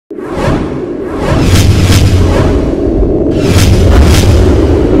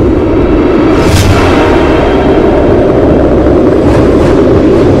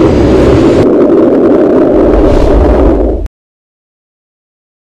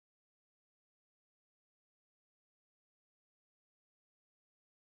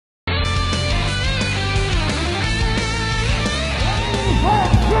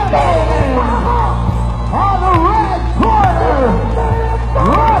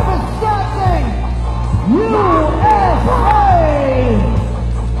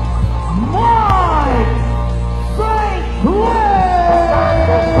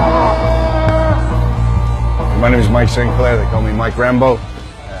Mike Sinclair. They call me Mike RAMBO.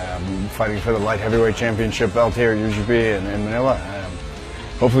 I'm fighting for the light heavyweight championship belt here at Ugb in Manila.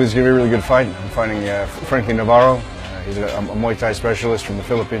 Hopefully it's going to be a really good fight. I'm fighting Frank Navarro. He's a Muay Thai specialist from the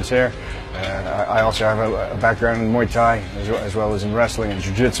Philippines here. I also have a background in Muay Thai as well as in wrestling and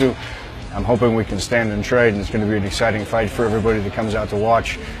Jiu-Jitsu. I'm hoping we can stand and trade, and it's going to be an exciting fight for everybody that comes out to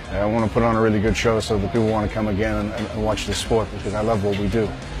watch. I want to put on a really good show so that people want to come again and watch the sport, because I love what we do.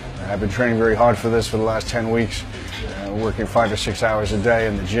 I've been training very hard for this for the last 10 weeks, working 5 or 6 hours a day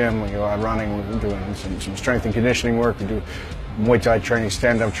in the gym. We go out running, we're doing some strength and conditioning work, we do Muay Thai training,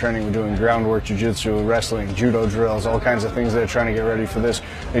 stand-up training, we're doing groundwork, Jiu-Jitsu, wrestling, judo drills, all kinds of things that are trying to get ready for this.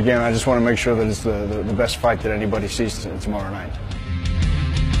 Again, I just want to make sure that it's the best fight that anybody sees tomorrow night.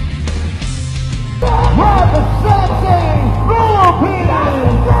 Representing Philippines,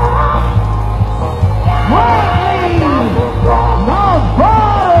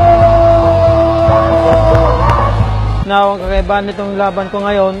 Now, ang kakaibahan nitong laban ko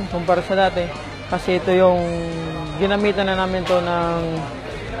ngayon kumpara sa dati, kasi ito yung ginamitan na namin to ng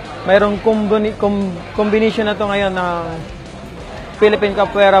mayroong combination na to ngayon ng Philippine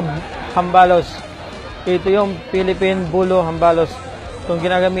Capoeira Hambalos. Ito yung Philippine Bulo Hambalos. Itong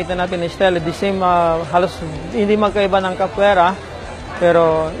ginagamitan natin is style, the same, halos hindi magkaiba ng capoeira,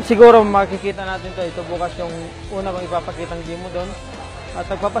 pero siguro makikita natin to. Ito bukas yung una kong ipapakitang demo doon. At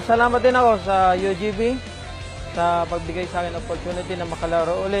nagpapasalamat din ako sa UGB sa pagbigay sa akin opportunity na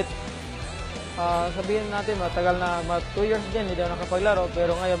makalaro ulit. Sabihin natin, matagal na, 2 years din, hindi ako nakapaglaro,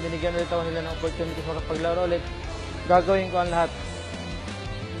 pero ngayon binigyan ulit ako nila ng opportunity sa makapaglaro ulit. Gagawin ko ang lahat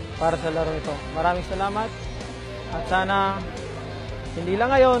para sa laro ito. Maraming salamat, at sana hindi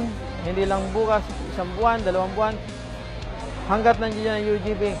lang ngayon, hindi lang bukas, 1 buwan, 2 buwan, hanggat nandiyan ang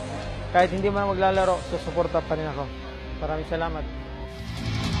UGB, kahit hindi man maglalaro, susuporta pa rin ako. Maraming salamat.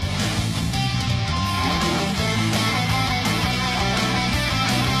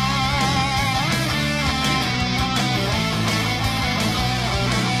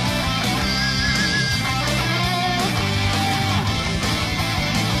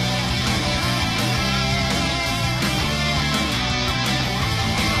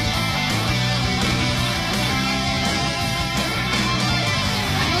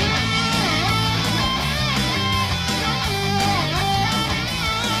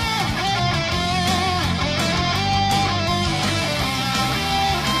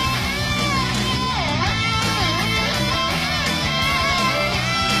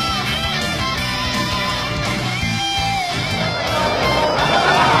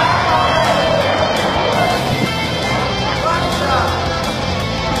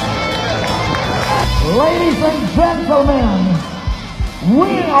 Ladies and gentlemen,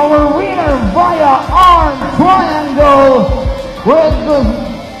 our winner via arm triangle with the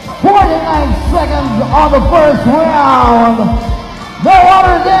 49 seconds on the first round, no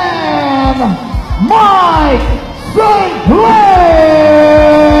other than Mike Sinclair!